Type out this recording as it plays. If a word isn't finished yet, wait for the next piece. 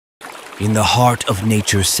In the heart of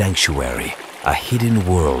nature's sanctuary, a hidden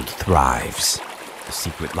world thrives. The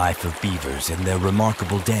secret life of beavers and their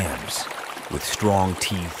remarkable dams. With strong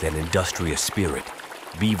teeth and industrious spirit,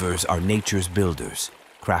 beavers are nature's builders,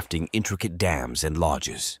 crafting intricate dams and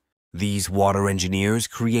lodges. These water engineers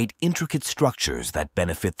create intricate structures that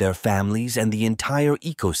benefit their families and the entire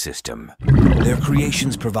ecosystem. Their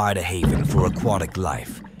creations provide a haven for aquatic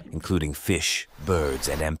life, including fish, birds,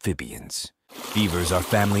 and amphibians. Beavers are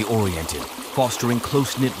family-oriented, fostering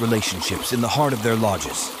close-knit relationships in the heart of their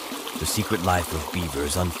lodges. The secret life of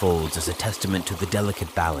beavers unfolds as a testament to the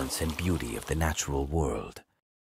delicate balance and beauty of the natural world.